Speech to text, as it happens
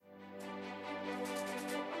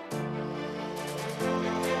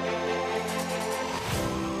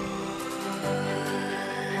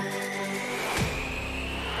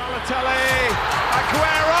Balotelli,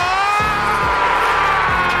 Aguero!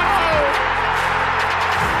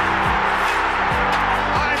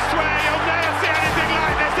 I swear you'll never see anything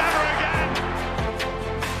like this ever again.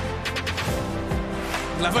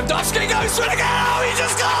 Lewandowski goes for it again. Oh, he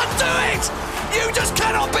just can't do it. You just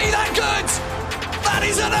cannot be that good. That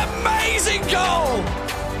is an amazing goal.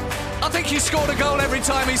 I think he's scored a goal every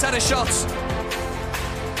time he's had a shot.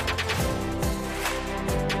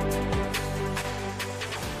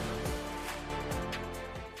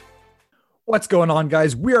 What's going on,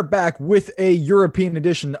 guys? We are back with a European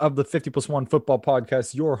edition of the 50+1 Football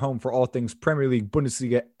Podcast, your home for all things Premier League,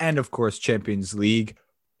 Bundesliga, and of course, Champions League.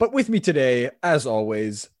 But with me today, as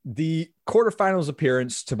always, the quarterfinals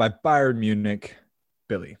appearance to my Bayern Munich,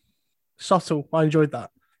 Billy. Subtle. I enjoyed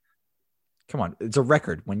that. Come on, it's a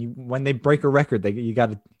record. When they break a record, you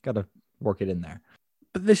gotta work it in there.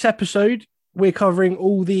 But this episode, we're covering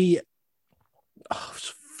all the...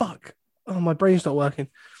 my brain's not working.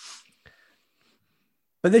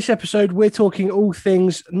 But this episode, we're talking all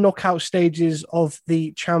things knockout stages of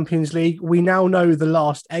the Champions League. We now know the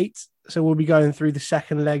last 8, so we'll be going through the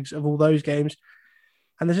second legs of all those games.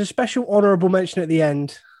 And there's a special honourable mention at the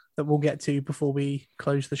end that we'll get to before we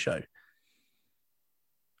close the show.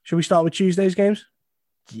 Should we start with Tuesday's games?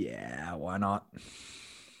 Yeah, why not?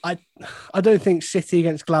 I don't think City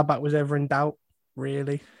against Gladbach was ever in doubt,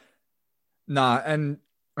 really. Nah, and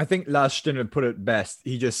I think Lars Stindl put it best.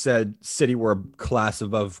 He just said City were a class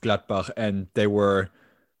above Gladbach and they were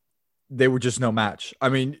just no match. I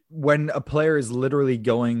mean, when a player is literally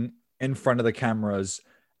going in front of the cameras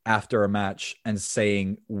after a match and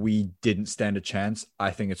saying we didn't stand a chance,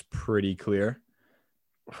 I think it's pretty clear.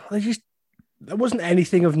 There wasn't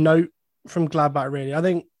anything of note from Gladbach, really. I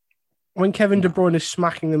think when Kevin De Bruyne is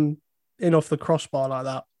smacking them in off the crossbar like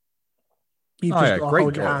that, you've just got to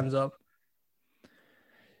hold your hands up.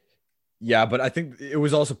 Yeah, but I think it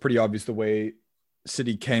was also pretty obvious the way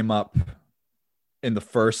City came up in the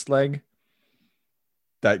first leg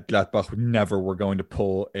that Gladbach never were going to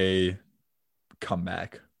pull a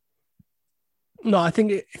comeback. No, I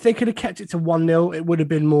think if they could have kept it to 1-0, it would have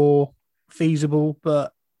been more feasible,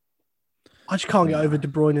 but I just can't get over De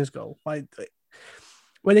Bruyne's goal. When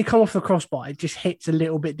they come off the crossbar, it just hits a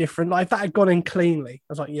little bit different. Like if that had gone in cleanly,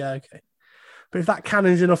 I was like, yeah, okay. But if that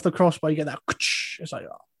cannons in off the crossbar, you get that. It's like,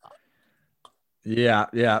 oh. Yeah.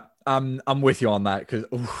 I'm with you on that because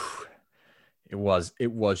it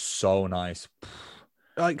was so nice.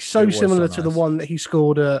 Like so similar to the one that he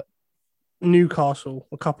scored at Newcastle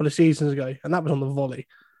a couple of seasons ago, and that was on the volley.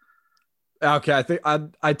 Okay, I think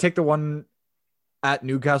I'd take the one at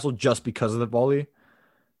Newcastle just because of the volley,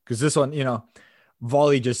 because this one,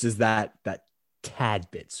 volley just is that tad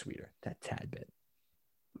bit sweeter, that tad bit.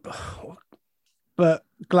 But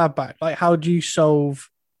Gladbach, like, how do you solve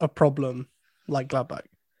a problem like Gladbach?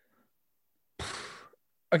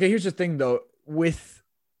 Okay, here's the thing though, with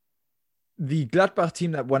the Gladbach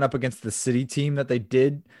team that went up against the City team that they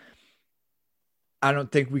did, I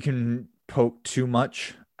don't think we can poke too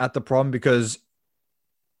much at the problem, because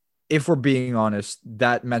if we're being honest,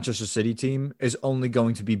 that Manchester City team is only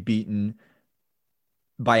going to be beaten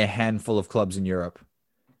by a handful of clubs in Europe.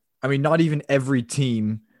 I mean, not even every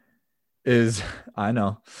team is, I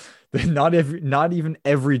know, not even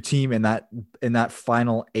every team in that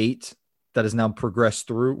final 8 that has now progressed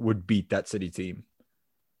through would beat that City team.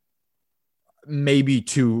 Maybe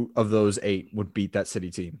 2 of those 8 would beat that City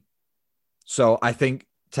team. So I think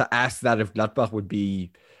to ask that if Gladbach would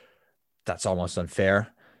be, that's almost unfair,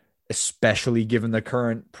 especially given the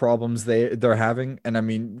current problems they're having. And I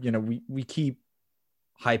mean, we keep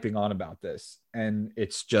hyping on about this, and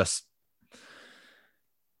it's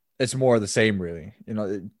more of the same, really.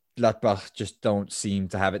 Gladbach just don't seem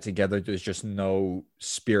to have it together. There's just no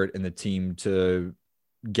spirit in the team to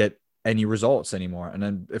get any results anymore. And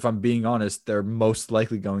then, if I'm being honest, they're most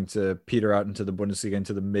likely going to peter out into the Bundesliga,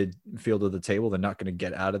 into the midfield of the table. They're not going to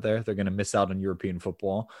get out of there. They're going to miss out on European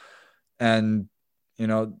football. And,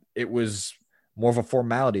 it was more of a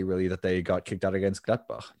formality, really, that they got kicked out against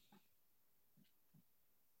Gladbach.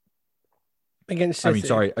 Against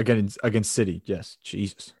City? Against City. Yes.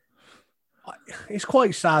 Jesus. It's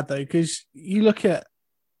quite sad, though, because you look at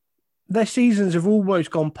their seasons have almost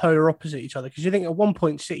gone polar opposite each other, because you think at one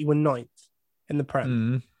point City were 9th in the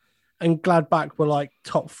Prem and Gladbach were like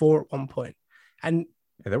top 4 at one point. And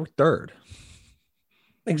they were 3rd.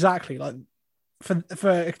 Exactly. Like for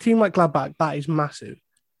a team like Gladbach, that is massive.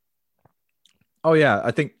 Oh, yeah. I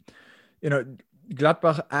think,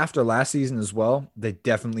 Gladbach after last season as well, they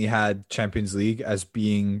definitely had Champions League as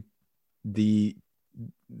being the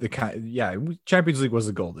kind. Yeah, Champions League was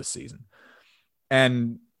the goal this season.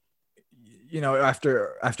 And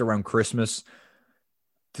after around Christmas,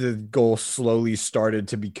 the goal slowly started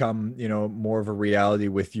to become, more of a reality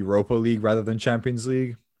with Europa League rather than Champions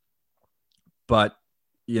League. But,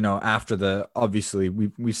 after obviously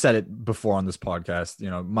we've said it before on this podcast,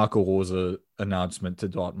 Marco Rose announcement to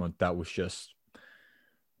Dortmund, that was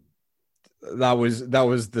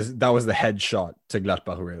the headshot to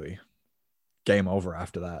Gladbach, really. Game over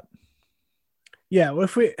after that. Yeah, well,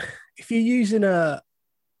 if you're using a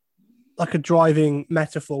driving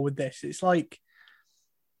metaphor with this, it's like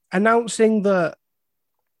announcing that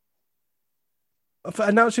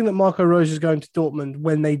Marco Rose is going to Dortmund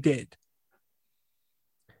when they did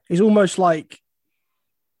is almost like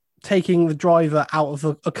taking the driver out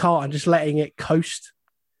of a car and just letting it coast.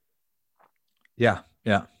 Yeah.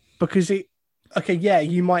 Because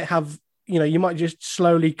you might have, you might just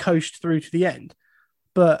slowly coast through to the end,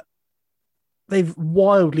 but they've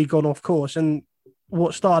wildly gone off course, and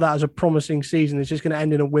what started out as a promising season is just going to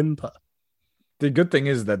end in a whimper. The good thing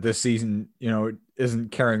is that this season,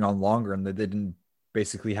 isn't carrying on longer, and that they didn't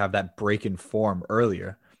basically have that break in form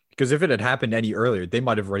earlier. Because if it had happened any earlier, they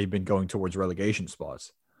might have already been going towards relegation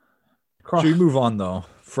spots. Should we move on, though,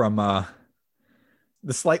 from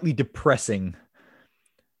the slightly depressing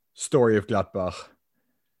story of Gladbach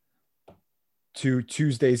to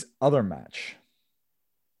Tuesday's other match,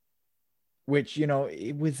 which,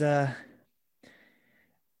 it was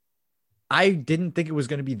I didn't think it was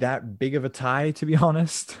going to be that big of a tie, to be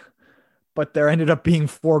honest, but there ended up being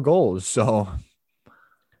 4 goals. So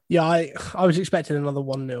yeah, I was expecting another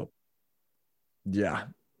 1-0. Yeah.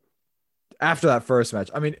 After that first match,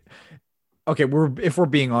 I mean, okay, if we're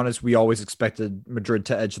being honest, we always expected Madrid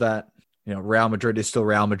to edge that. Real Madrid is still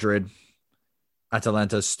Real Madrid.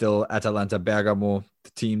 Atalanta is still Atalanta Bergamo,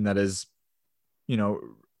 the team that is,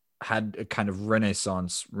 had a kind of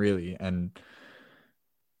renaissance, really, and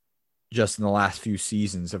just in the last few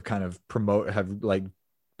seasons have kind of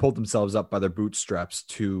pulled themselves up by their bootstraps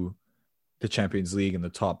to the Champions League and the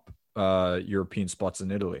top European spots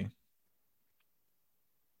in Italy.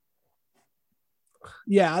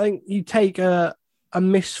 Yeah, I think you take a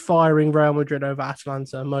misfiring Real Madrid over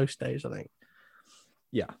Atalanta most days, I think.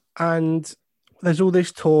 Yeah. And there's all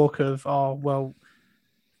this talk of,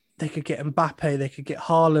 they could get Mbappe, they could get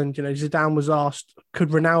Haaland. Zidane was asked, could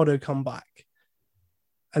Ronaldo come back?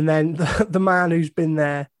 And then the man who's been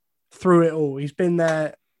there through it all, he's been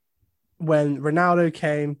there when Ronaldo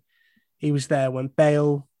came, he was there when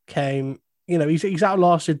Bale came. He's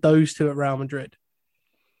outlasted those two at Real Madrid.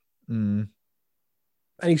 Mm.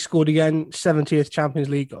 And he scored again, 70th Champions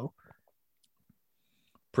League goal.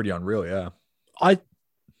 Pretty unreal, yeah. I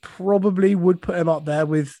probably would put him up there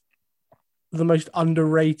with the most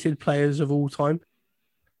underrated players of all time.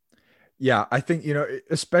 Yeah, I think,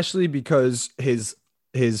 especially because his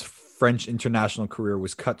French international career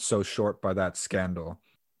was cut so short by that scandal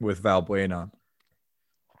with Valbuena.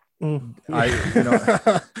 I'd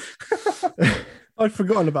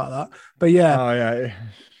forgotten about that, but yeah. Oh yeah,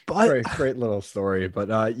 great little story.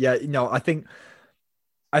 But I think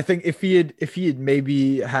if he had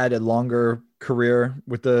maybe had a longer career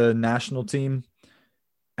with the national team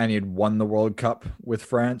and he had won the World Cup with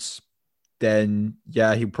France, then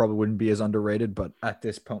yeah, he probably wouldn't be as underrated. But at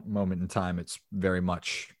this moment in time, it's very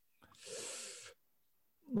much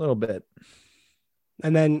a little bit.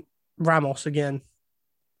 And then Ramos again.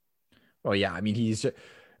 Well, yeah, I mean,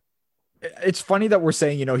 it's funny that we're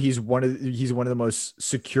saying, he's one of the most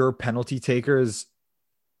secure penalty takers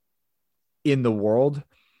in the world,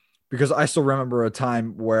 because I still remember a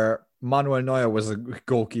time where Manuel Neuer was a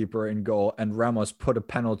goalkeeper in goal and Ramos put a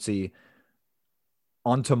penalty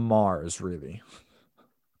onto Mars, really.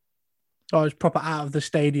 Oh, it was proper out of the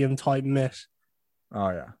stadium type miss.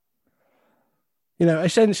 Oh, yeah.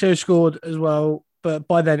 Asensio scored as well, but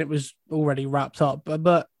by then it was already wrapped up.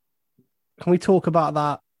 But can we talk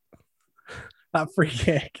about that free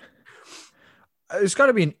kick? It's got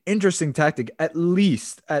to be an interesting tactic. At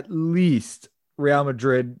least Real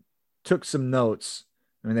Madrid took some notes.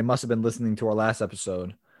 I mean, they must have been listening to our last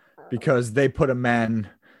episode, because they put a man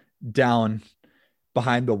down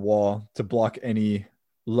behind the wall to block any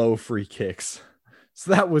low free kicks.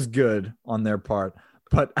 So that was good on their part.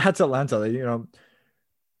 But Atalanta,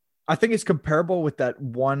 I think it's comparable with that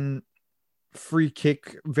one free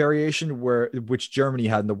kick variation which Germany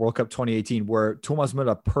had in the World Cup 2018, where Thomas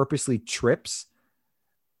Müller purposely trips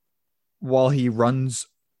while he runs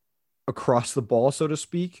across the ball, so to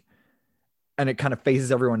speak, and it kind of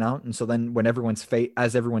phases everyone out. And so then when everyone's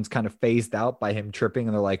kind of phased out by him tripping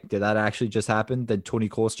and they're like, did that actually just happen? Then Toni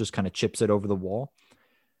Kroos just kind of chips it over the wall.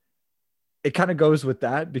 It kind of goes with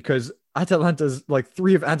that, because Atalanta's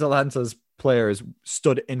 3 of Atalanta's players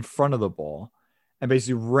stood in front of the ball and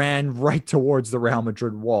basically ran right towards the Real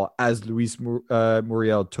Madrid wall as Luis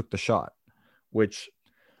Muriel took the shot, which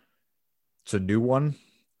it's a new one.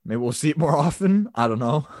 Maybe we'll see it more often. I don't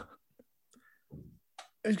know.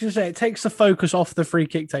 I was going to say, it takes the focus off the free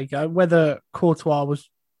kick taker. Whether Courtois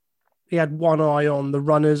he had one eye on the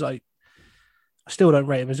runners. I still don't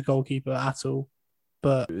rate him as a goalkeeper at all.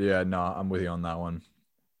 But yeah, no, I'm with you on that one.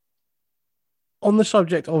 On the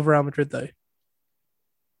subject of Real Madrid, though,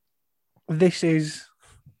 it's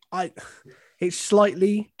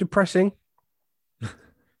slightly depressing.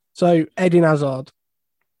 So Eden Hazard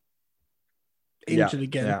injured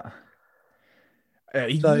again. Yeah.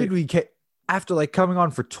 He literally after like coming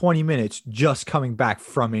on for 20 minutes, just coming back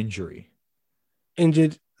from injury.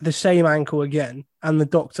 Injured the same ankle again. And the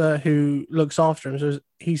doctor who looks after him, so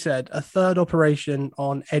he said a third operation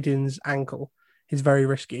on Eden's ankle is very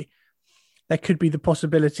risky. There could be the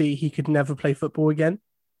possibility he could never play football again,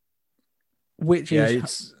 which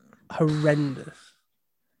is horrendous.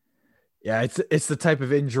 Yeah, it's the type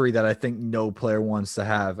of injury that I think no player wants to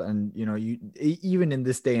have. And, you know, even in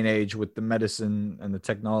this day and age with the medicine and the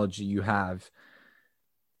technology you have,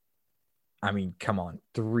 I mean, come on,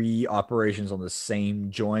 3 operations on the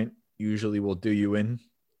same joint usually will do you in.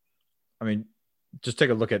 I mean, just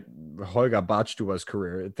take a look at Holger Badstuber's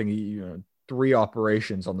career. I think 3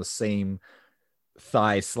 operations on the same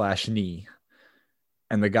thigh/knee.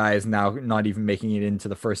 And the guy is now not even making it into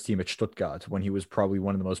the first team at Stuttgart when he was probably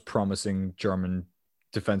one of the most promising German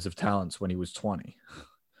defensive talents when he was 20.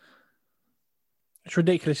 It's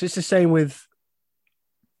ridiculous. It's the same with,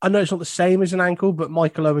 I know it's not the same as an ankle, but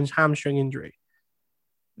Michael Owen's hamstring injury.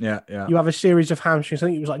 Yeah. You have a series of hamstrings. I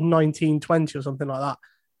think it was like 1920 or something like that.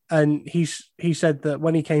 And he said that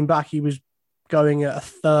when he came back, he was going at a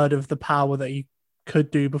third of the power that he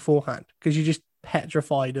could do beforehand because you're just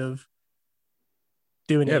petrified of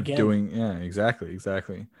doing it again. Exactly.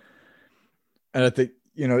 And I think,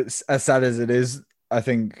 as sad as it is, I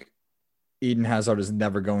think Eden Hazard is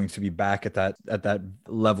never going to be back at that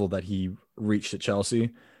level that he reached at Chelsea.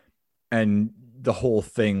 And the whole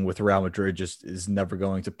thing with Real Madrid just is never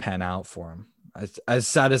going to pan out for him. As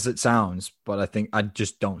sad as it sounds, but I think I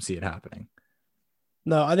just don't see it happening.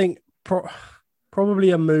 No, I think probably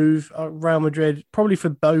a move. Real Madrid, probably for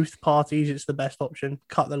both parties, it's the best option.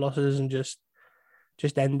 Cut the losses and just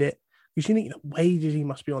end it. You see the wages he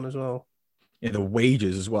must be on as well. Yeah, the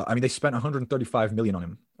wages as well. I mean, they spent 135 million on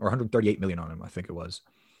him, or 138 million on him, I think it was.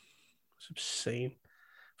 It's obscene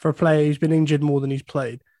for a player who's been injured more than he's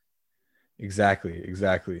played.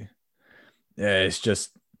 Exactly. Yeah,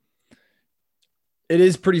 it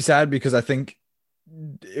is pretty sad because I think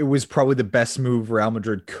it was probably the best move Real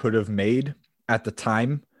Madrid could have made at the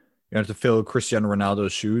time, to fill Cristiano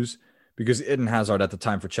Ronaldo's shoes, because Eden Hazard at the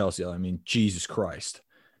time for Chelsea, I mean, Jesus Christ,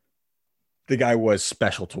 the guy was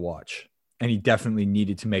special to watch, and he definitely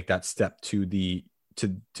needed to make that step to the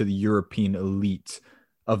European elite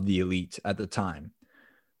of the elite at the time.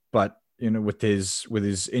 But with his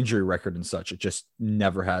injury record and such, it just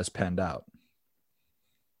never has panned out.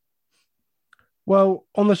 Well,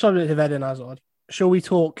 on the subject of Eden Hazard, shall we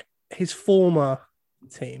talk his former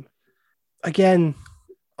team? Again,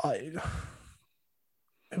 it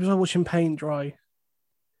was like watching paint dry.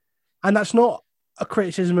 And that's not a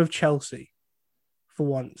criticism of Chelsea, for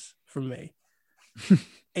once, from me.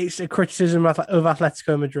 It's a criticism of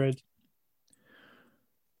Atletico Madrid.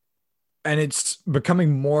 And it's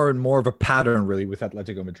becoming more and more of a pattern, really, with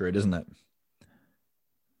Atletico Madrid, isn't it?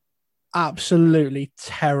 Absolutely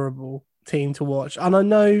terrible team to watch. And I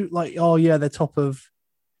know, they're top of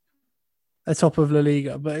La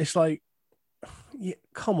Liga, but it's like,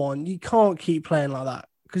 come on, you can't keep playing like that.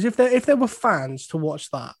 Because if there were fans to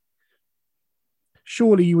watch that,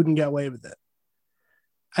 surely you wouldn't get away with it.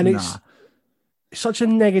 And it's such a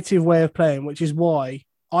negative way of playing, which is why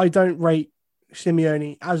I don't rate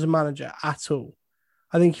Simeone as a manager at all.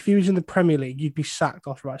 I think if he was in the Premier League, you'd be sacked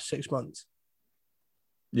after about 6 months.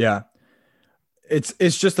 Yeah.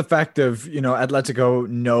 It's just the fact of, Atletico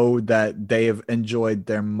know that they have enjoyed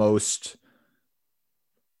their most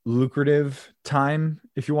lucrative time,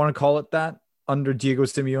 if you want to call it that, under Diego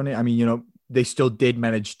Simeone. I mean, they still did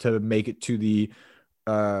manage to make it to the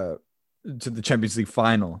Champions League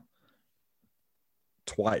final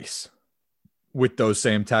twice with those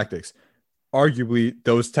same tactics. Arguably,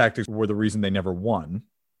 those tactics were the reason they never won,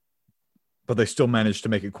 but they still managed to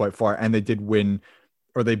make it quite far, and they did win,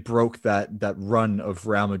 or they broke that run of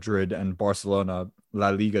Real Madrid and Barcelona La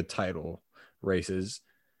Liga title races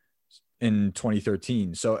in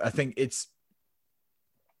 2013. So I think it's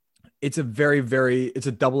a very, very, it's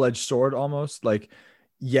a double-edged sword almost. Like,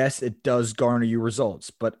 yes, it does garner you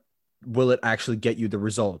results, but will it actually get you the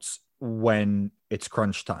results when it's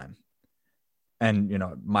crunch time? And,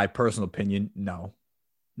 my personal opinion, no,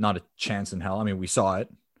 not a chance in hell. I mean, we saw it.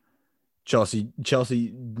 Chelsea,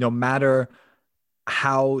 no matter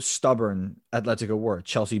how stubborn Atletico were,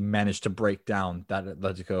 Chelsea managed to break down that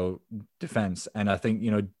Atletico defense. And I think,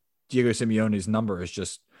 Diego Simeone's number is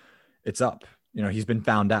just, it's up. He's been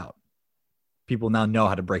found out. People now know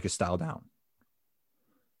how to break his style down.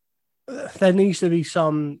 There needs to be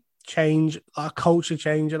some change, a culture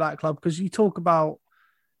change at that club, because you talk about,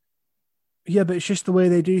 but it's just the way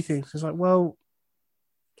they do things. It's like, well,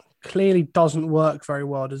 clearly doesn't work very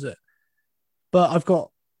well, does it? But I've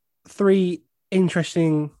got 3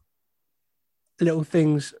 interesting little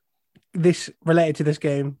things related to this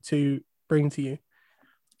game to bring to you.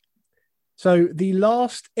 So the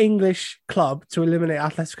last English club to eliminate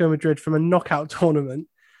Atletico Madrid from a knockout tournament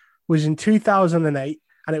was in 2008,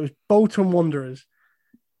 and it was Bolton Wanderers,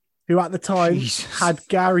 who at the time had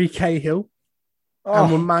Gary Cahill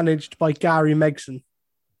and were managed by Gary Megson,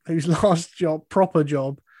 whose last proper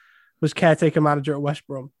job, was caretaker manager at West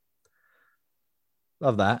Brom.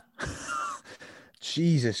 Love that.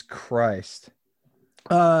 Jesus Christ.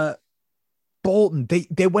 Bolton,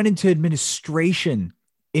 they went into administration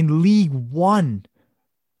in League One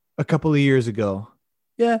a couple of years ago.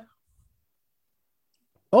 Yeah.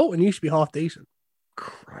 Bolton used to be half decent.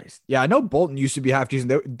 Christ. Yeah, I know Bolton used to be half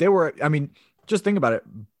decent. They were, I mean, just think about it.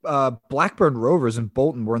 Blackburn Rovers and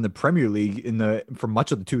Bolton were in the Premier League for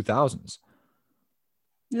much of the 2000s.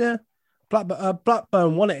 Yeah.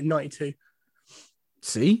 Blackburn won it in 92.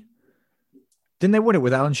 See? Didn't they win it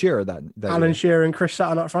with Alan Shearer that Alan year? Shearer and Chris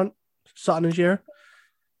Sutton up front. Sutton and Shearer.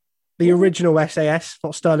 The original SAS,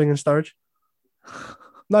 not Sterling and Sturridge.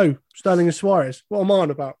 No, Sterling and Suarez. What am I on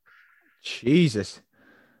about? Jesus.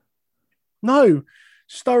 No,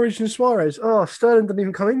 Sturridge and Suarez. Oh, Sterling didn't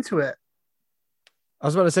even come into it. I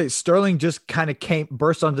was about to say, Sterling just kind of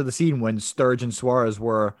burst onto the scene when Sturridge and Suarez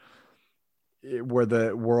were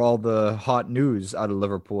all the hot news out of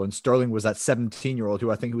Liverpool, and Sterling was that 17-year-old who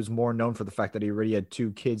I think was more known for the fact that he already had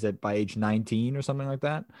 2 kids by age 19 or something like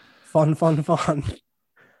that. Fun.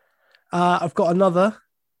 I've got another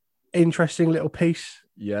interesting little piece.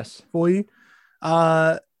 Yes. For you.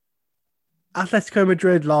 Atletico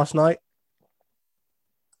Madrid last night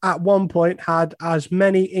at one point had as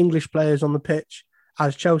many English players on the pitch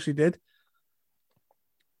as Chelsea did.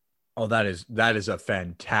 Oh, that is a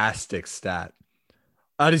fantastic stat.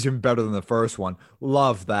 That is even better than the first one.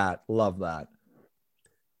 Love that.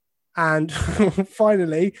 And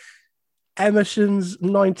finally, Emerson's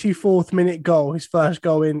 94th minute goal, his first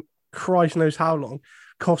goal in Christ knows how long,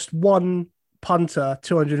 cost one punter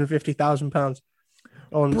 £250,000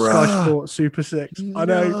 on Sky Sports Super 6. I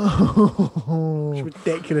know. It's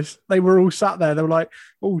ridiculous. They were all sat there. They were like,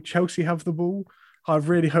 oh, Chelsea have the ball. I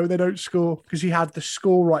really hope they don't score, because he had the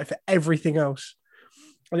score right for everything else.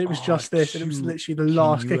 And it was just this. And it was literally the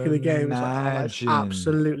last kick of the game. It was like, oh, that's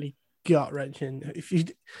absolutely gut-wrenching. If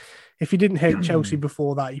you didn't hit Chelsea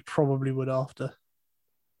before that, you probably would after.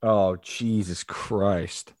 Oh, Jesus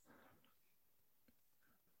Christ.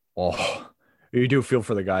 Oh, you do feel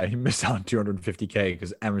for the guy. He missed out on $250K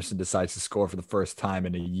because Emerson decides to score for the first time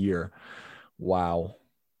in a year. Wow.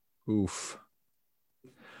 Oof.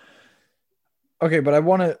 Okay, but I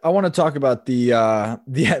want to talk about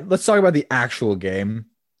let's talk about the actual game.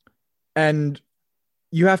 And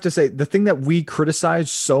you have to say the thing that we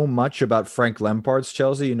criticize so much about Frank Lampard's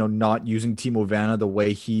Chelsea, not using Timo Werner the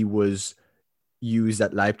way he was used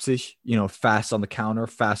at Leipzig, fast on the counter,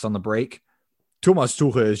 fast on the break. Thomas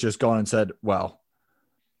Tuchel has just gone and said, well,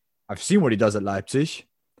 I've seen what he does at Leipzig.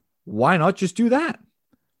 Why not just do that?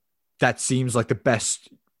 That seems like the best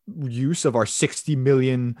use of our 60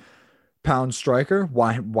 million pound striker.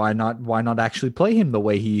 Why not actually play him the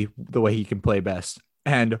way he can play best?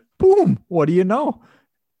 And boom, what do you know?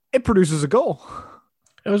 It produces a goal.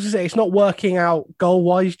 I was going to say, it's not working out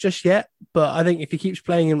goal-wise just yet, but I think if he keeps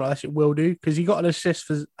playing him like this, it will do, because he got an assist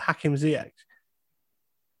for Hakim Ziyech.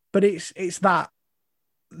 But it's that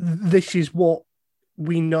this is what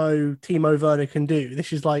we know Timo Werner can do.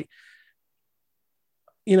 This is like,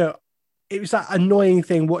 it was that annoying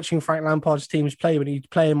thing watching Frank Lampard's teams play when he'd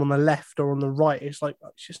play him on the left or on the right. It's like,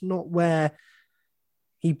 it's just not where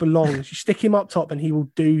he belongs. You stick him up top and he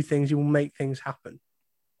will do things. He will make things happen.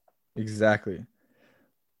 Exactly.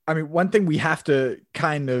 I mean, one thing we have to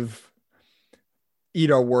kind of eat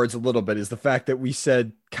our words a little bit is the fact that we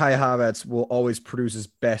said Kai Havertz will always produce his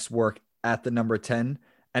best work at the number 10.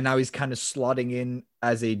 And now he's kind of slotting in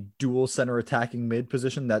as a dual center attacking mid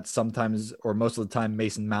position that sometimes or most of the time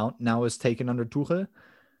Mason Mount now is taken under Tuchel.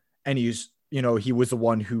 and he was the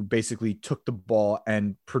one who basically took the ball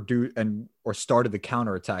and produced or started the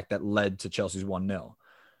counterattack that led to Chelsea's 1-0.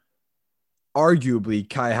 Arguably,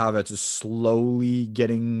 Kai Havertz is slowly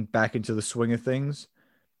getting back into the swing of things.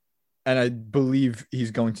 And I believe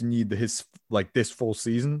he's going to need this full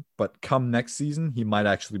season, but come next season, he might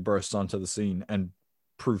actually burst onto the scene and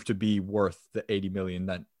prove to be worth the 80 million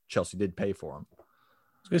that Chelsea did pay for him. I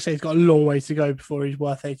was going to say he's got a long way to go before he's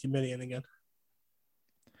worth 80 million again.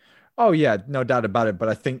 Oh, yeah, no doubt about it. But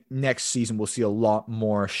I think next season we'll see a lot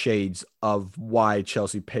more shades of why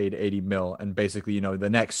Chelsea paid 80 mil. And basically, the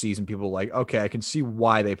next season, people are like, okay, I can see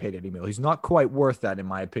why they paid 80 mil. He's not quite worth that, in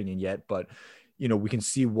my opinion, yet. But, we can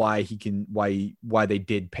see why they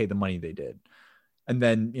did pay the money they did. And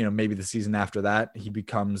then, maybe the season after that, he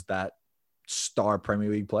becomes that star Premier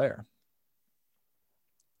League player.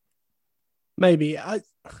 Maybe.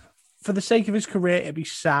 For the sake of his career, it'd be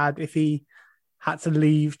sad if he had to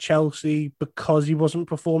leave Chelsea because he wasn't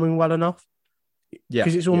performing well enough. Yeah,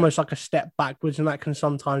 because it's almost like a step backwards, and that can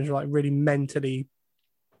sometimes really mentally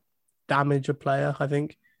damage a player, I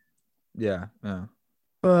think. Yeah.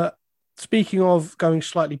 But speaking of going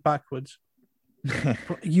slightly backwards,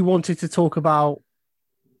 you wanted to talk about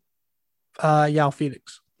João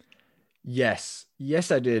Felix. Yes,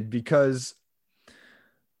 I did, because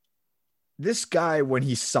this guy, when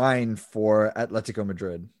he signed for Atletico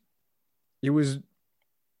Madrid, he was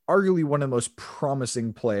arguably one of the most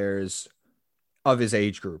promising players of his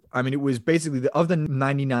age group. I mean, it was basically of the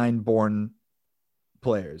 99 born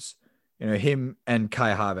players, him and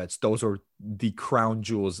Kai Havertz, those were the crown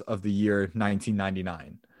jewels of the year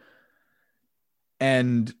 1999.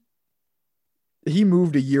 And he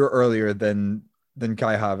moved a year earlier than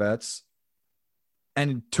Kai Havertz, and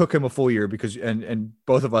it took him a full year because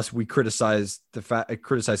both of us, we criticized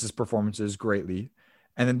his performances greatly.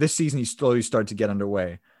 And then this season, he slowly started to get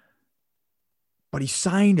underway. But he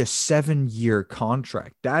signed a 7-year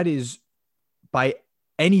contract. That is, by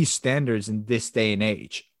any standards in this day and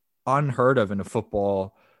age, unheard of in a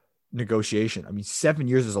football negotiation. I mean, 7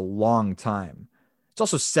 years is a long time. It's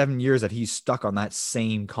also 7 years that he's stuck on that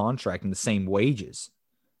same contract and the same wages.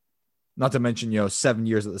 Not to mention, 7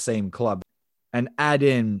 years at the same club. And add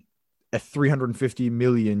in a 350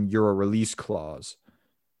 million euro release clause.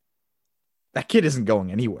 That kid isn't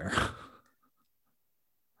going anywhere.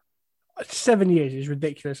 7 years is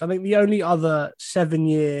ridiculous. I think the only other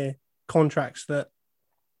 7-year contracts that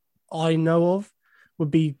I know of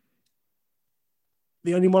would be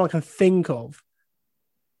the only one I can think of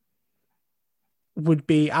would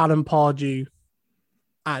be Alan Pardew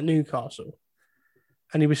at Newcastle.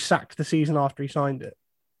 And he was sacked the season after he signed it.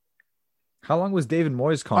 How long was David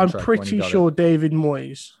Moyes' contract? I'm pretty sure David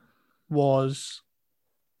Moyes was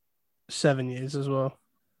 7 years as well.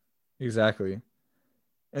 Exactly.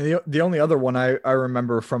 And the only other one I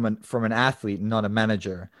remember from an athlete, not a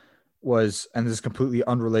manager, was, and this is completely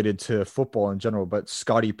unrelated to football in general, but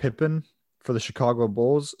Scottie Pippen for the Chicago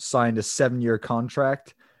Bulls signed a 7-year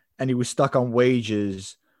contract, and he was stuck on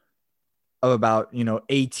wages of about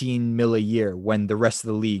 18 mil a year when the rest of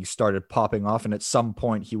the league started popping off. And at some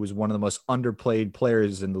point, he was one of the most underpaid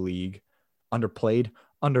players in the league. Underpaid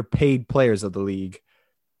players of the league.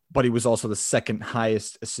 But he was also the second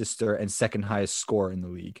highest assister and second highest scorer in the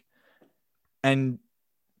league. And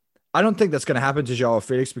I don't think that's going to happen to João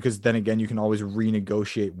Felix, because then again, you can always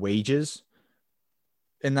renegotiate wages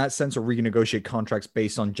in that sense, or renegotiate contracts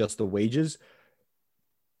based on just the wages.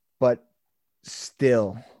 But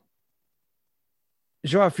still,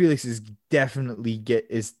 João Felix is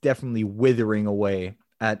definitely withering away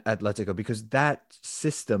at Atletico, because that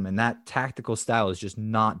system and that tactical style is just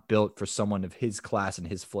not built for someone of his class and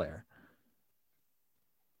his flair.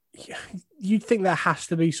 You'd think there has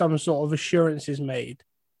to be some sort of assurances made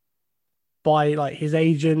by his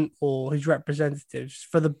agent or his representatives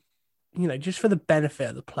for the, just for the benefit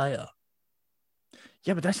of the player.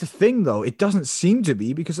 Yeah, but that's the thing, though. It doesn't seem to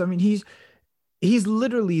be, because he's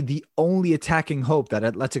literally the only attacking hope that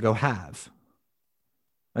Atletico have.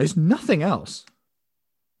 There's nothing else.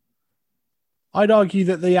 I'd argue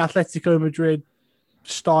that the Atletico Madrid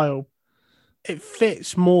style, it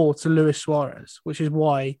fits more to Luis Suarez, which is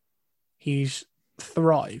why he's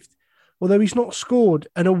thrived. Although he's not scored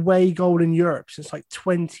an away goal in Europe since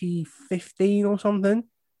 2015 or something.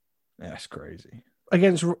 That's crazy. I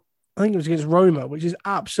think it was against Roma, which is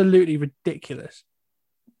absolutely ridiculous.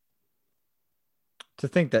 To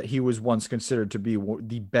think that he was once considered to be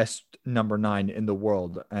the best number 9 in the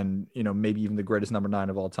world, and maybe even the greatest number 9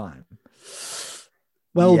 of all time.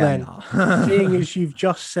 Well, yeah, seeing as you've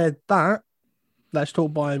just said that, let's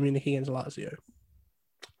talk Bayern Munich against Lazio.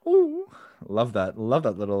 Ooh, Love that. Love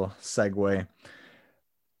that little segue.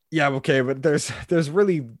 Yeah, okay, but there's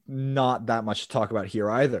really not that much to talk about here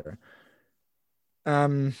either.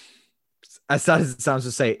 Um, as sad as it sounds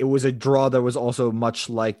to say, it was a draw that was also much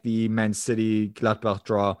like the Man City Gladbach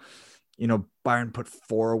draw. You know, Bayern put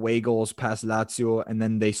 4 away goals past Lazio, and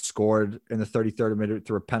then they scored in the 33rd minute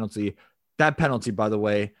through a penalty. That penalty, by the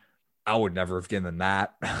way, I would never have given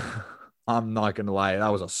that. I'm not gonna lie,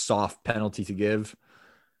 that was a soft penalty to give.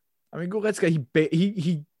 I mean, Goretzka,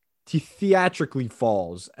 he theatrically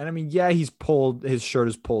falls, and I mean, yeah, his shirt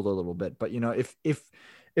is pulled a little bit, but you know,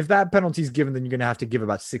 if that penalty is given, then you're gonna have to give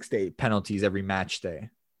about 6 to 8 penalties every match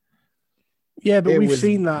day. Yeah, but we've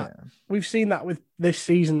seen that. Yeah. We've seen that with this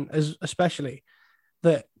season, especially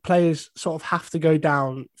that players sort of have to go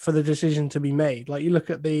down for the decision to be made. Like you look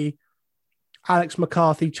at the Alex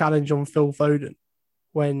McCarthy challenge on Phil Foden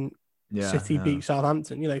when City beat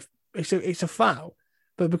Southampton. You know, it's a foul,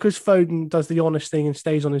 but because Foden does the honest thing and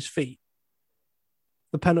stays on his feet,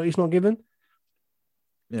 the penalty's not given.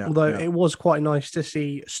 Yeah, although it was quite nice to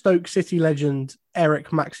see Stoke City legend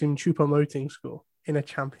Eric Maxim Choupo-Moting score in a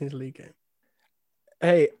Champions League game.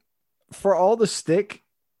 Hey, for all the stick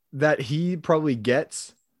that he probably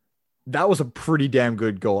gets, that was a pretty damn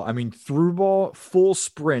good goal. I mean, through ball, full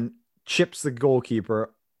sprint, chips the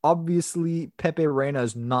goalkeeper. Obviously, Pepe Reina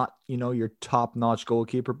is not, your top-notch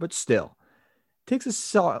goalkeeper, but still, it takes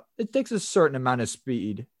a certain amount of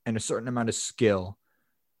speed and a certain amount of skill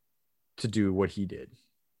to do what he did.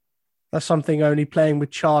 That's something only playing with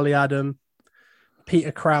Charlie Adam,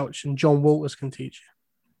 Peter Crouch, and John Walters can teach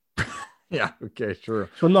you. Yeah, okay, sure.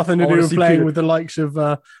 So nothing to do with playing with the likes of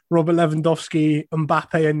Robert Lewandowski,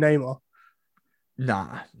 Mbappe, and Neymar.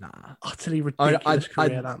 Nah. Utterly ridiculous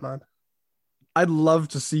career, that man. I'd love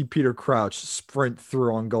to see Peter Crouch sprint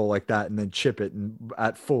through on goal like that and then chip it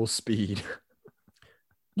at full speed.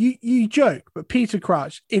 You joke, but Peter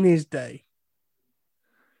Crouch, in his day,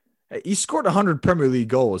 he scored 100 Premier League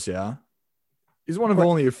goals, yeah? He's one of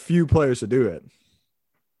only a few players to do it.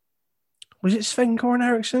 Was it Sven-Goran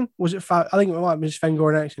Eriksson? Was it? I think it might have been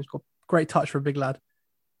Sven-Goran Eriksson. Great touch for a big lad.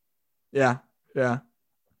 Yeah. I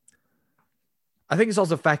think it's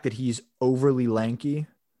also the fact that he's overly lanky.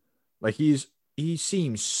 Like he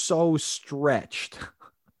seems so stretched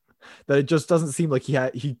that it just doesn't seem like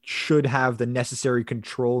he should have the necessary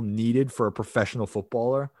control needed for a professional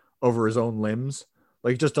footballer over his own limbs.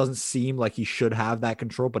 Like it just doesn't seem like he should have that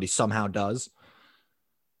control, but he somehow does.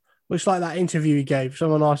 It's like that interview he gave.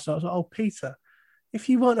 Someone asked, I was like, "Oh, Peter, if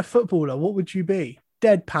you weren't a footballer, what would you be?"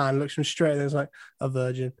 Deadpan, looks him straight and it's like, "A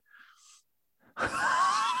virgin."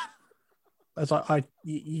 I was like,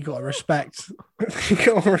 you got to respect. You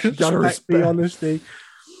got to respect the honesty.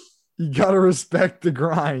 You got to respect the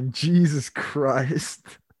grind. Jesus Christ.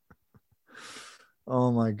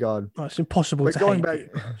 Oh, my God. Oh, it's impossible to going hate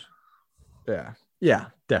back. Yeah,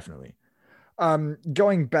 definitely.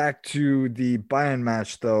 Going back to the Bayern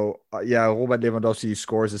match, though, Robert Lewandowski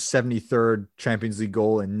scores a 73rd Champions League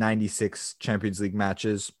goal in 96 Champions League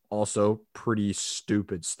matches. Also, pretty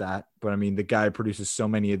stupid stat. But, I mean, the guy produces so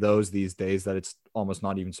many of those these days that it's almost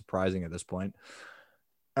not even surprising at this point.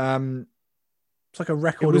 It's like a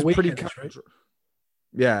record a week. Right?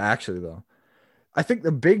 Yeah, actually, though. I think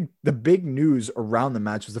the big news around the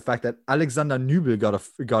match was the fact that Alexander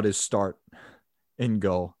Nübel got his start in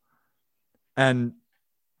goal. And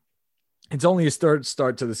it's only his third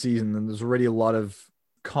start to the season, and there's already a lot of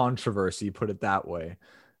controversy, put it that way,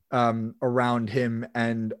 around him.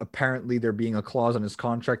 And apparently there being a clause on his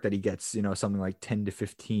contract that he gets, something like 10 to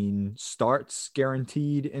 15 starts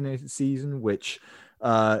guaranteed in a season, which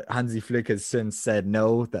Hansi Flick has since said,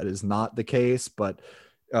 no, that is not the case. But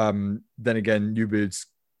then again,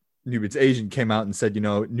 Nübel's agent came out and said,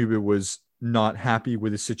 Nübel was not happy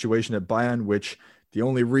with his situation at Bayern, which the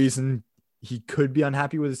only reason he could be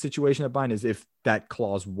unhappy with the situation at Bayern is if that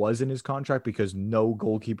clause was in his contract, because no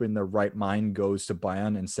goalkeeper in their right mind goes to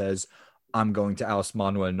Bayern and says, I'm going to oust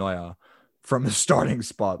Manuel Neuer from the starting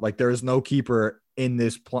spot. Like there is no keeper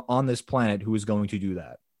on this planet who is going to do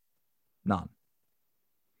that. None.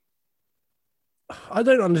 I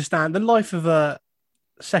don't understand. The life of a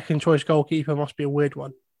second choice goalkeeper must be a weird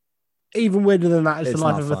one. Even weirder than that is the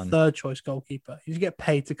life of a third choice goalkeeper. You get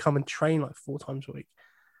paid to come and train like 4 times a week.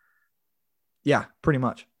 Yeah, pretty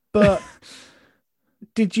much. But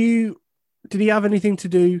did he have anything to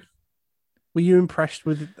do? Were you impressed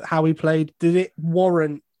with how he played? Did it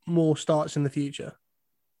warrant more starts in the future?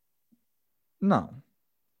 No.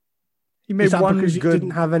 He made one because good. He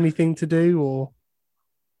didn't have anything to do, or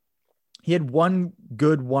he had one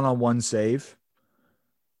good one-on-one save.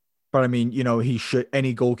 But I mean,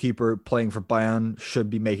 any goalkeeper playing for Bayern should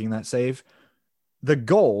be making that save. The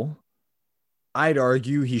goal, I'd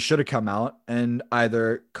argue he should have come out and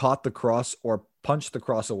either caught the cross or punched the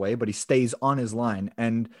cross away, but he stays on his line.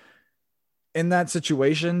 And in that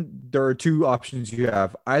situation, there are two options you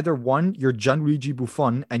have. Either one, you're Gianluigi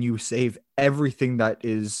Buffon and you save everything that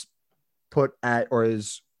is put at or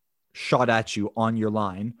is shot at you on your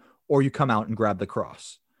line, or you come out and grab the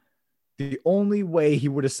cross. The only way he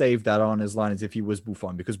would have saved that on his line is if he was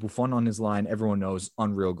Buffon, because Buffon on his line, everyone knows,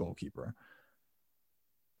 unreal goalkeeper.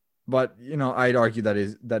 But, I'd argue that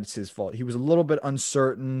it's his fault. He was a little bit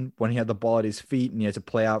uncertain when he had the ball at his feet and he had to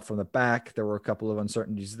play out from the back. There were a couple of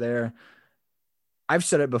uncertainties there. I've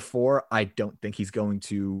said it before. I don't think he's going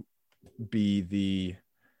to be the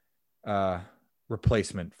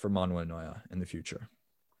replacement for Manuel Neuer in the future.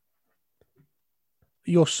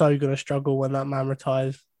 You're so going to struggle when that man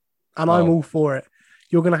retires. And I'm all for it.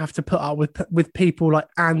 You're going to have to put up with people like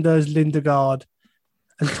Anders Lindegaard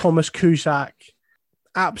and Thomas Kusak.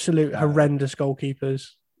 Absolute horrendous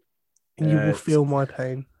goalkeepers. And you will feel my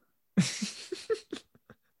pain.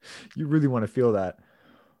 You really want to feel that.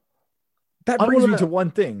 That brings me to one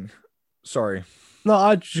thing. Sorry. No,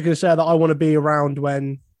 I was just going to say that I want to be around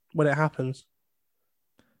when it happens.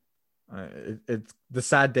 The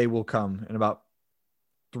sad day will come in about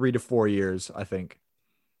 3 to 4 years, I think.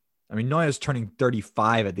 I mean, Neuer's turning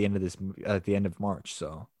 35 at the end of March,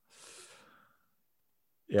 so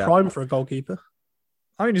yeah, prime for a goalkeeper.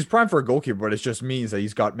 I mean, he's prime for a goalkeeper, but it just means that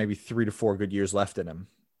he's got maybe 3 to 4 good years left in him.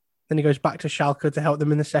 Then he goes back to Schalke to help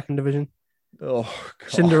them in the second division. Oh, God.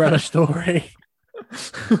 Cinderella story.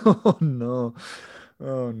 Oh no.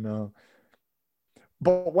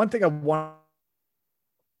 But one thing I want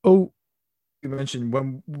to mention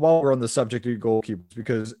while we're on the subject of goalkeepers,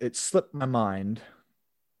 because it slipped my mind.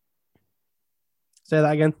 Say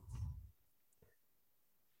that again.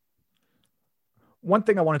 One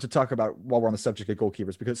thing I wanted to talk about while we're on the subject of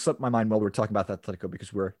goalkeepers, because it slipped my mind while we were talking about Atletico,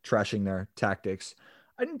 because we're trashing their tactics.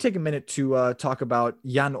 I didn't take a minute to talk about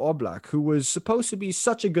Jan Oblak, who was supposed to be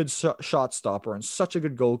such a good shot stopper and such a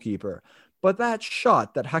good goalkeeper. But that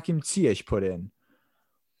shot that Hakim Ziyech put in,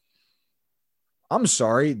 I'm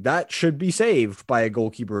sorry, that should be saved by a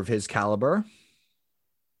goalkeeper of his caliber.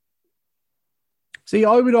 See,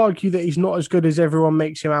 I would argue that he's not as good as everyone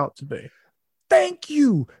makes him out to be. Thank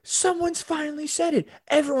you. Someone's finally said it.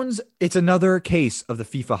 It's another case of the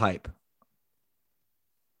FIFA hype.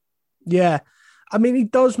 Yeah. I mean, he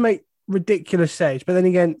does make ridiculous saves, but then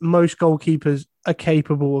again, most goalkeepers are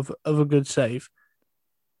capable of a good save.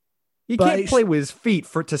 He can't play with his feet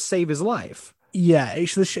to save his life. Yeah,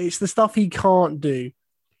 it's the stuff he can't do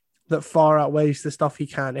that far outweighs the stuff he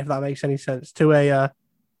can, if that makes any sense, to a,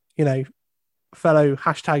 fellow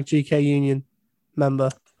 #GK Union member.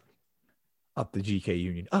 Up the GK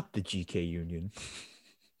Union. Up the GK Union.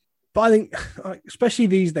 But I think, especially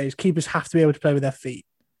these days, keepers have to be able to play with their feet.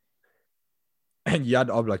 And Jan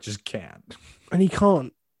Oblak just can't. And he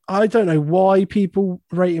can't. I don't know why people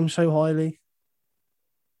rate him so highly.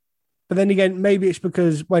 But then again, maybe it's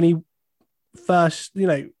because when he first,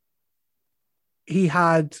 he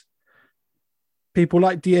had people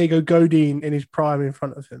like Diego Godin in his prime in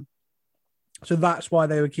front of him. So that's why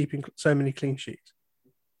they were keeping so many clean sheets.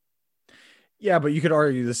 Yeah, but you could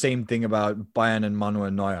argue the same thing about Bayern and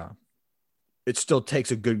Manuel Neuer. It still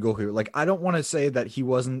takes a good goalkeeper. Like, I don't want to say that he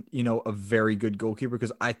wasn't, a very good goalkeeper,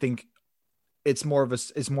 because I think it's more of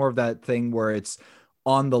that thing where it's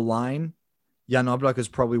on the line. Jan Oblak is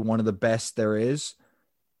probably one of the best there is.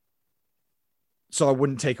 So I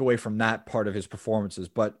wouldn't take away from that part of his performances.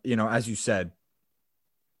 But, as you said,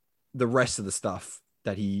 the rest of the stuff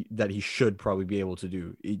that he should probably be able to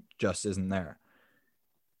do, it just isn't there.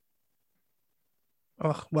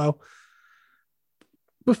 Oh, well,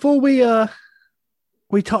 before we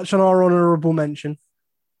touch on our honourable mention,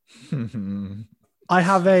 I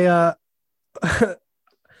have a,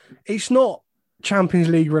 it's not Champions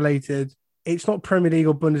League related, it's not Premier League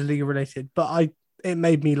or Bundesliga related, but it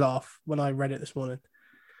made me laugh when I read it this morning.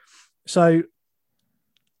 So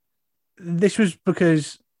this was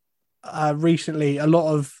because recently a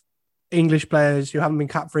lot of English players who haven't been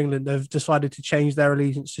capped for England have decided to change their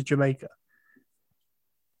allegiance to Jamaica.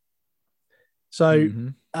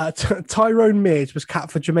 So Tyrone Mears was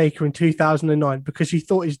capped for Jamaica in 2009 because he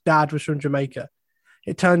thought his dad was from Jamaica.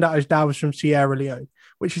 It turned out his dad was from Sierra Leone,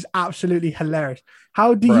 which is absolutely hilarious.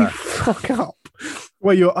 How do you fuck up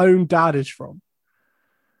where your own dad is from?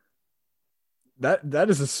 That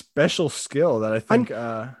is a special skill that I think...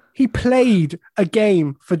 he played a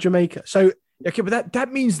game for Jamaica. So okay, but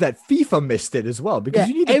that means that FIFA missed it as well, because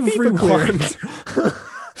you need everyone.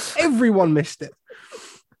 Everyone missed it.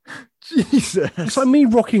 Jesus. It's like me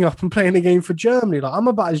rocking up and playing a game for Germany. Like, I'm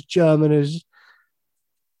about as German as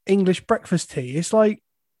English breakfast tea. It's like,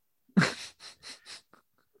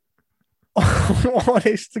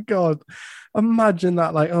 honest to God, imagine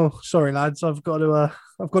that. Like, oh, sorry, lads, I've got to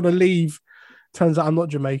leave. Turns out I'm not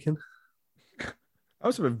Jamaican. That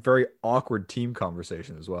was a very awkward team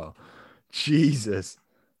conversation as well. Jesus.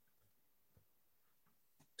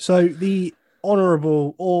 So the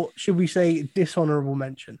honourable, or should we say dishonourable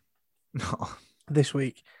mention No. this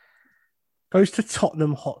week goes to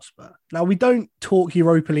Tottenham Hotspur. Now, we don't talk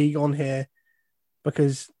Europa League on here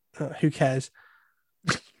because who cares?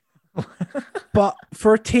 But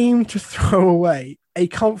for a team to throw away a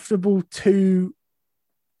comfortable two-goal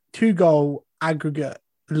aggregate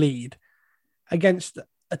lead against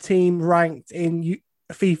a team ranked in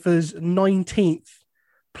FIFA's 19th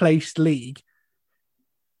placed league,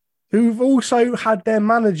 who've also had their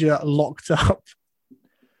manager locked up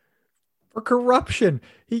For corruption.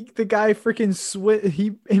 The guy freaking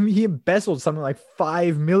he embezzled something like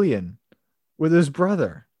 5 million with his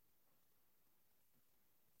brother.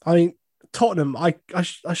 I mean, Tottenham, I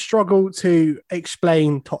struggle to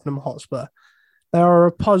explain Tottenham Hotspur. They are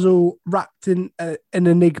a puzzle wrapped in an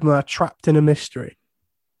enigma, trapped in a mystery.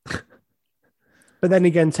 But then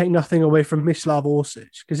again, take nothing away from Mislav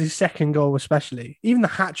Orsic, because his second goal especially, even the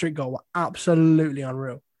hat-trick goal, were absolutely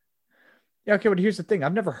unreal. Yeah, okay, but here's the thing.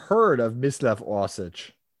 I've never heard of Mislav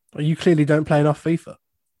Orsic. Well, you clearly don't play enough FIFA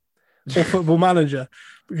or Football Manager,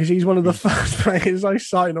 because he's one of the first players I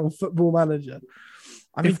signed on Football Manager.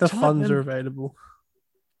 I mean, if the funds are available.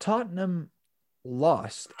 Tottenham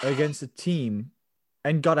lost against a team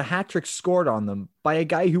and got a hat-trick scored on them by a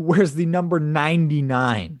guy who wears the number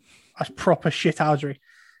 99. That's proper shithousery.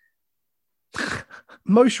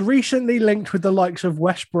 Most recently linked with the likes of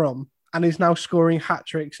West Brom and is now scoring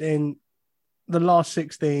hat-tricks in the last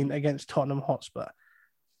 16 against Tottenham Hotspur.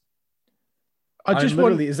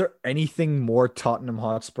 Is there anything more Tottenham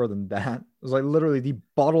Hotspur than that? It's like literally the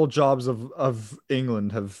bottle jobs of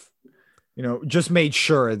England have, just made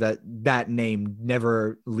sure that name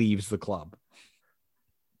never leaves the club.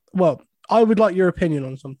 Well, I would like your opinion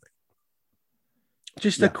on something.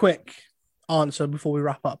 Just a quick answer before we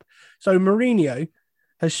wrap up. So Mourinho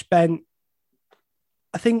has spent,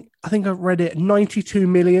 I think I've read it, 92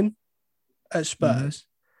 million at Spurs,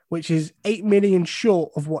 which is 8 million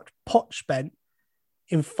short of what Poch spent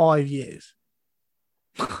in 5 years.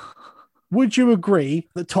 Would you agree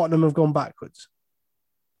that Tottenham have gone backwards?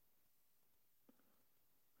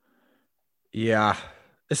 Yeah,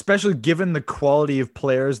 especially given the quality of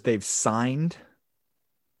players they've signed.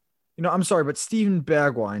 I'm sorry, but Steven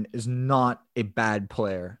Bergwijn is not a bad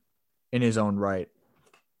player in his own right.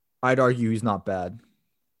 I'd argue he's not bad.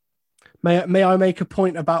 May I make a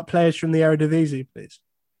point about players from the Eredivisie, please?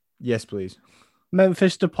 Yes, please.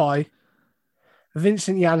 Memphis Depay,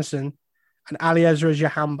 Vincent Janssen, and Aliezra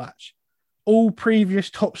Jahanbakhsh. All previous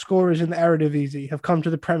top scorers in the Eredivisie have come to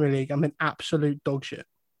the Premier League and been absolute dog shit.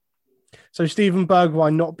 So Steven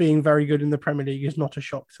Bergwijn not being very good in the Premier League is not a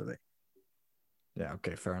shock to me. Yeah,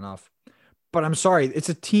 okay, fair enough. But I'm sorry, it's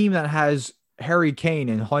a team that has Harry Kane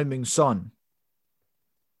and Heung-min Son.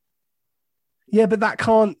 Yeah, but that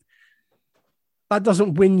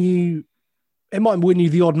doesn't win you. It might win you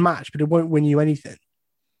the odd match, but it won't win you anything.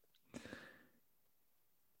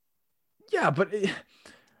 Yeah, but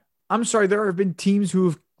I'm sorry, there have been teams who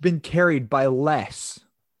have been carried by less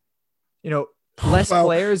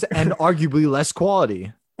players and arguably less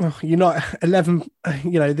quality. United 11,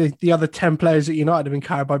 the other 10 players at United have been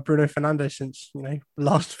carried by Bruno Fernandes since,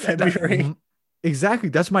 last February. Exactly.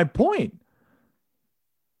 That's my point.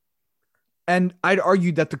 And I'd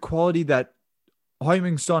argue that the quality that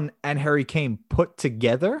Heung-min Son and Harry Kane put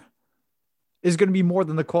together is going to be more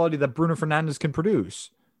than the quality that Bruno Fernandes can produce.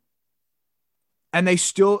 And they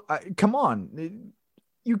still, come on.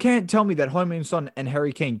 You can't tell me that Heung-min Son and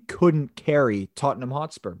Harry Kane couldn't carry Tottenham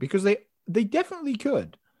Hotspur, because they definitely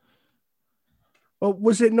could. Well,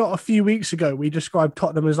 was it not a few weeks ago we described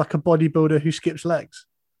Tottenham as like a bodybuilder who skips legs?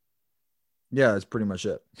 Yeah, that's pretty much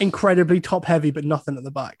it. Incredibly top heavy, but nothing at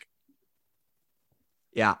the back.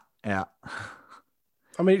 Yeah. I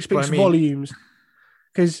mean, it speaks volumes,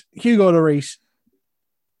 because Hugo Lloris,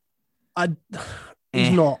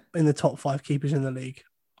 he's not in the top 5 keepers in the league.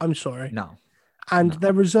 I'm sorry. No. And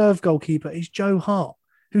their reserve goalkeeper is Joe Hart,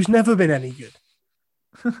 who's never been any good.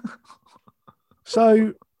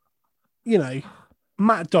 So,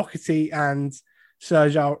 Matt Doherty and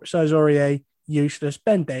Serge Aurier, useless.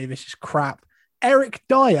 Ben Davis is crap. Eric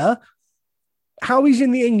Dyer, how he's in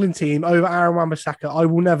the England team over Aaron Wan-Bissaka, I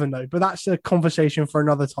will never know. But that's a conversation for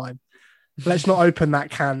another time. Let's not open that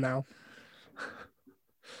can now.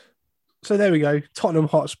 So there we go. Tottenham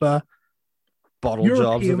Hotspur. Bottle jobs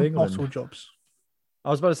of European England. bottle jobs. I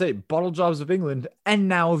was about to say bottle jobs of England and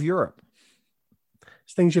now of Europe.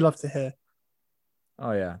 It's things you love to hear.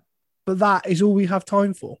 Oh, yeah. But that is all we have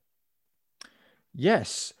time for.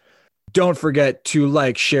 Yes. Don't forget to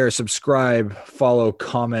like, share, subscribe, follow,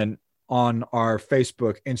 comment on our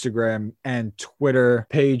Facebook, Instagram, and Twitter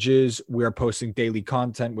pages. We are posting daily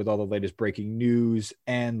content with all the latest breaking news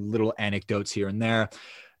and little anecdotes here and there.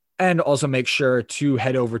 And also make sure to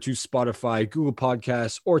head over to Spotify, Google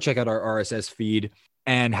Podcasts, or check out our RSS feed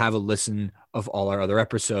and have a listen of all our other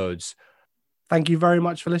episodes. Thank you very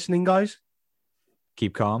much for listening, guys.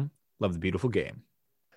 Keep calm. Love the beautiful game.